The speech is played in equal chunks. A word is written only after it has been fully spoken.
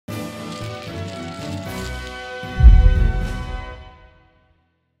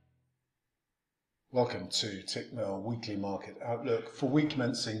Welcome to Tickmill Weekly Market Outlook for week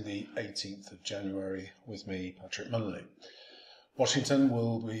commencing the 18th of January with me, Patrick Munnelly. Washington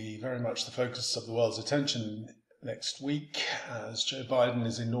will be very much the focus of the world's attention next week as Joe Biden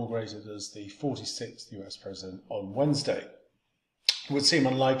is inaugurated as the 46th US President on Wednesday. It would seem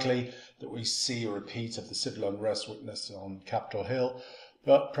unlikely that we see a repeat of the civil unrest witnessed on Capitol Hill,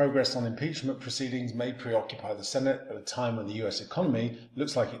 but progress on impeachment proceedings may preoccupy the Senate at a time when the US economy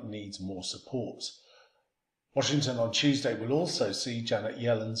looks like it needs more support. Washington on Tuesday will also see Janet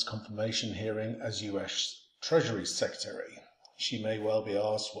Yellen's confirmation hearing as US Treasury Secretary. She may well be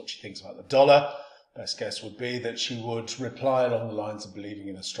asked what she thinks about the dollar. Best guess would be that she would reply along the lines of believing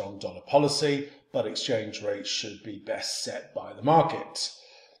in a strong dollar policy, but exchange rates should be best set by the market.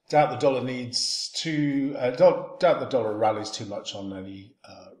 Doubt the dollar rallies too much on any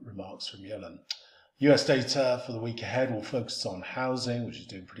remarks from Yellen. US data for the week ahead will focus on housing, which is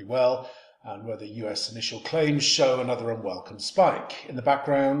doing pretty well, and whether US initial claims show another unwelcome spike. In the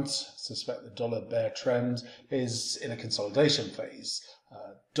background, suspect the dollar bear trend is in a consolidation phase.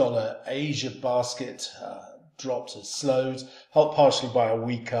 Dollar Asia basket dropped has slowed, helped partially by a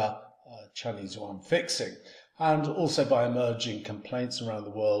weaker Chinese yuan fixing, and also by emerging complaints around the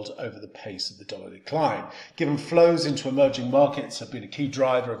world over the pace of the dollar decline. Given flows into emerging markets have been a key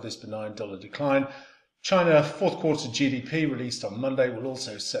driver of this benign dollar decline, China fourth quarter GDP released on Monday will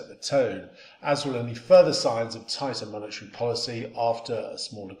also set the tone, as will any further signs of tighter monetary policy after a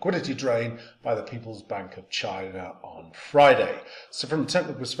small liquidity drain by the People's Bank of China on Friday. So from a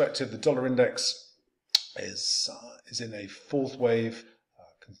technical perspective, the dollar index is in a fourth wave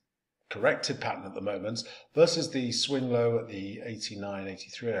corrected pattern at the moment versus the swing low at the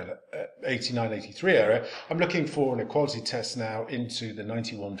 89.83 area. I'm looking for an equality test now into the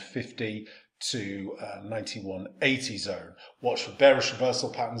 91.50 to 91.80 zone. Watch for bearish reversal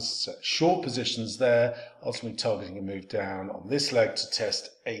patterns, set short positions there, ultimately targeting a move down on this leg to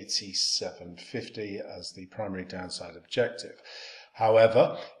test 87.50 as the primary downside objective.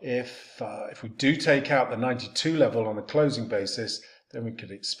 However, if we do take out the 92 level on a closing basis, then we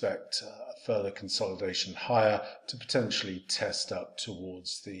could expect further consolidation higher to potentially test up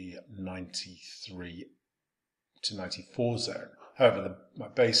towards the 93 to 94 zone. However, my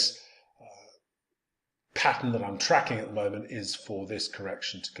base pattern that I'm tracking at the moment is for this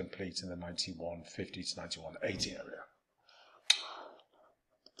correction to complete in the 91.50 to 91.80 area.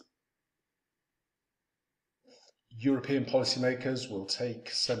 European policymakers will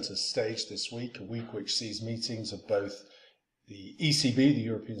take centre stage this week, a week which sees meetings of both the ECB, the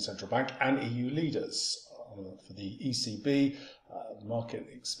European Central Bank, and EU leaders. For the ECB, the market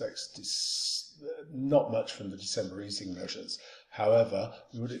expects not much from the December easing measures. However,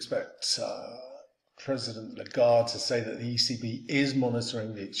 we would expect President Lagarde to say that the ECB is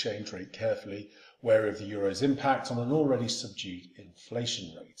monitoring the exchange rate carefully, wary of the euro's impact on an already subdued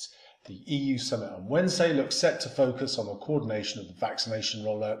inflation rate. The EU summit on Wednesday looks set to focus on the coordination of the vaccination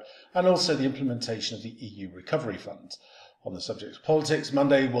rollout and also the implementation of the EU Recovery Fund. On the subject of politics,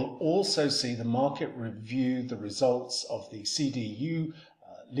 Monday will also see the market review the results of the CDU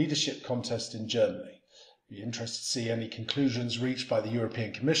leadership contest in Germany. Be interested to see any conclusions reached by the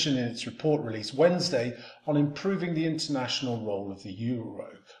European Commission in its report released Wednesday on improving the international role of the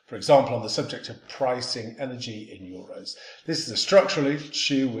euro. For example, on the subject of pricing energy in euros. This is a structural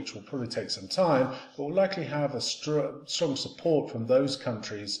issue which will probably take some time, but will likely have a strong support from those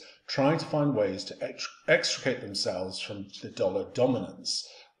countries trying to find ways to extricate themselves from the dollar dominance.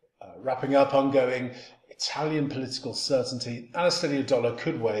 Wrapping up, ongoing Italian political certainty and a steadier dollar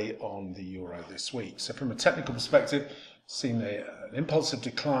could weigh on the euro this week. So from a technical perspective, seen an impulsive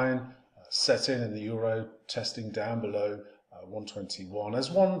decline set in the euro, testing down below 121.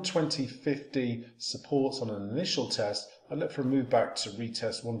 As 120.50 supports on an initial test, I'd look for a move back to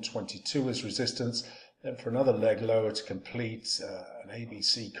retest 122 as resistance, then for another leg lower to complete an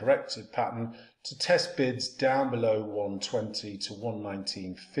ABC corrective pattern to test bids down below 120 to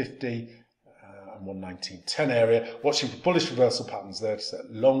 119.50. 119.10 area, watching for bullish reversal patterns there to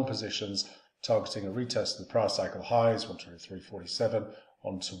set long positions, targeting a retest of the price cycle highs, 123.47,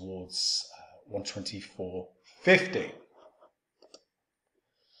 on towards 124.50.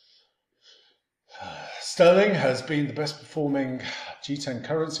 Sterling has been the best performing G10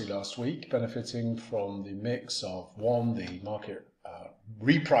 currency last week, benefiting from the mix of the market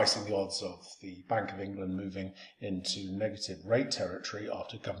repricing the odds of the Bank of England moving into negative rate territory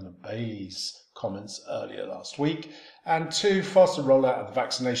after Governor Bailey's comments earlier last week, and two, faster rollout of the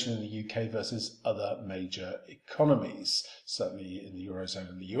vaccination in the UK versus other major economies, certainly in the Eurozone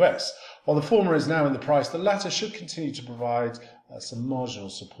and the US. While the former is now in the price, the latter should continue to provide some marginal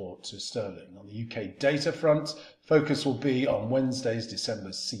support to sterling. On the UK data front, focus will be on Wednesday's December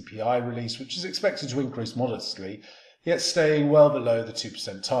CPI release, which is expected to increase modestly, yet staying well below the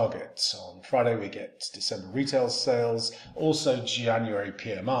 2% target. On Friday, we get December retail sales, also January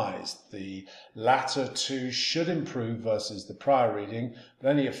PMIs. The latter two should improve versus the prior reading, but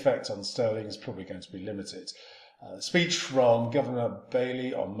any effect on sterling is probably going to be limited. Speech from Governor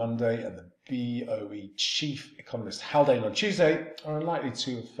Bailey on Monday and the BOE chief economist Haldane on Tuesday are unlikely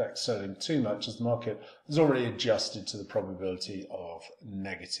to affect sterling too much, as the market has already adjusted to the probability of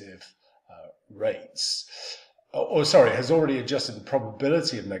negative rates. Has already adjusted the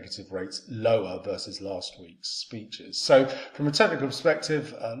probability of negative rates lower versus last week's speeches. So from a technical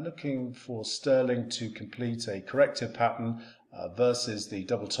perspective, looking for sterling to complete a corrective pattern versus the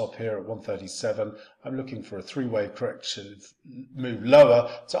double top here at 137. I'm looking for a three-wave corrective move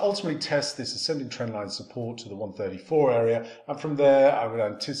lower to ultimately test this ascending trendline support to the 134 area, and from there I would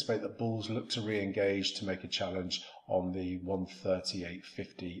anticipate that bulls look to re-engage to make a challenge on the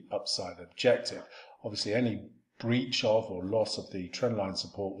 138.50 upside objective. Obviously, any breach of or loss of the trendline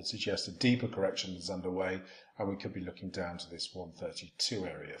support would suggest a deeper correction is underway, and we could be looking down to this 132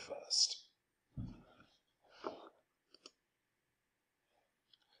 area first.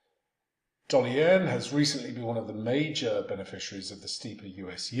 Dollar yen has recently been one of the major beneficiaries of the steeper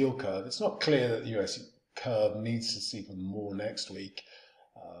US yield curve. It's not clear that the US curve needs to steepen more next week,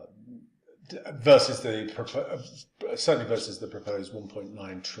 certainly versus the proposed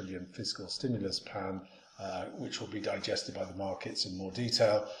 1.9 trillion fiscal stimulus plan, which will be digested by the markets in more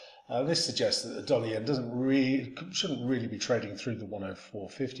detail. This suggests that the dollar yen shouldn't really be trading through the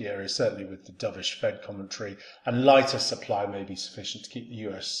 104.50 area, certainly with the dovish Fed commentary, and lighter supply may be sufficient to keep the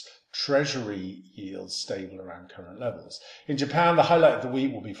US Treasury yields stable around current levels. In Japan, the highlight of the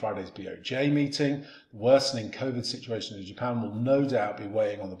week will be Friday's BOJ meeting. The worsening COVID situation in Japan will no doubt be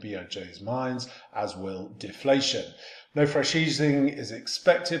weighing on the BOJ's minds, as will deflation. No fresh easing is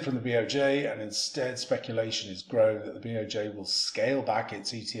expected from the BOJ, and instead speculation is growing that the BOJ will scale back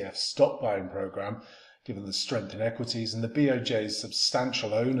its ETF stock buying program, given the strength in equities and the BOJ's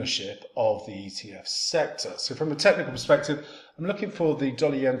substantial ownership of the ETF sector. So from a technical perspective, I'm looking for the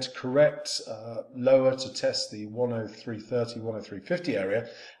dollar yen to correct lower to test the 103.30, 103.50 area,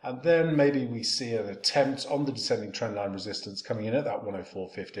 and then maybe we see an attempt on the descending trendline resistance coming in at that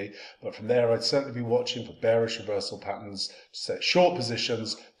 104.50. But from there, I'd certainly be watching for bearish reversal patterns to set short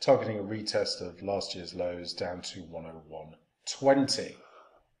positions, targeting a retest of last year's lows down to 101.20.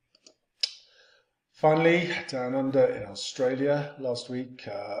 Finally, down under in Australia last week,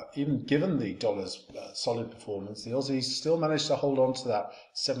 even given the dollar's solid performance, the Aussies still managed to hold on to that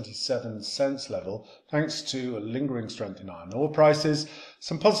 77 cents level thanks to a lingering strength in iron ore prices,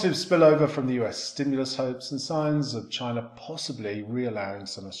 some positive spillover from the US stimulus hopes, and signs of China possibly re-allowing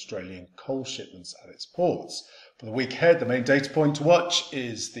some Australian coal shipments at its ports. For the week ahead, the main data point to watch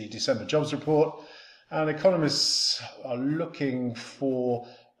is the December jobs report, and economists are looking for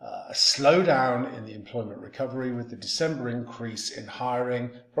a slowdown in the employment recovery, with the December increase in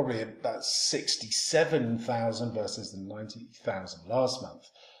hiring probably about 67,000 versus the 90,000 last month.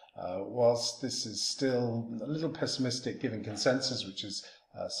 Whilst this is still a little pessimistic given consensus, which is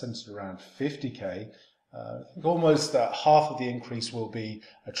centered around 50k, I think almost that half of the increase will be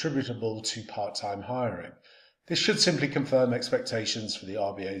attributable to part-time hiring. This should simply confirm expectations for the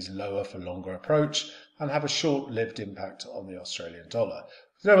RBA's lower for longer approach and have a short-lived impact on the Australian dollar.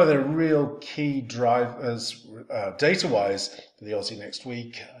 There are the real key drivers data-wise for the Aussie next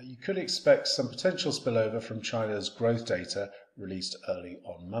week. You could expect some potential spillover from China's growth data released early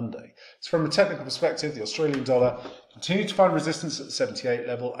on Monday. So from a technical perspective, the Australian dollar continued to find resistance at the 78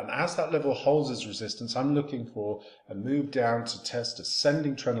 level, and as that level holds its resistance, I'm looking for a move down to test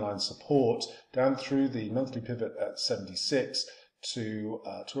ascending trendline support down through the monthly pivot at 76 to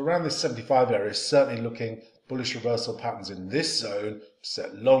around this 75 area, certainly looking bullish reversal patterns in this zone to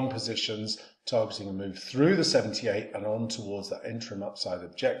set long positions, targeting a move through the 78 and on towards that interim upside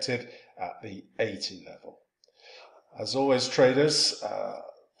objective at the 80 level. As always, traders,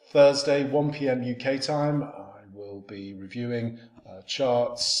 Thursday, 1 p.m. UK time, I will be reviewing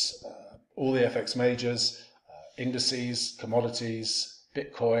charts, all the FX majors, indices, commodities,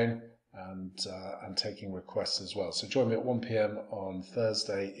 Bitcoin, and taking requests as well. So join me at 1 p.m. on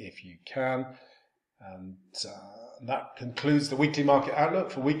Thursday if you can. And that concludes the weekly market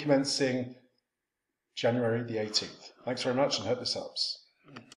outlook for week commencing January the 18th. Thanks very much and hope this helps.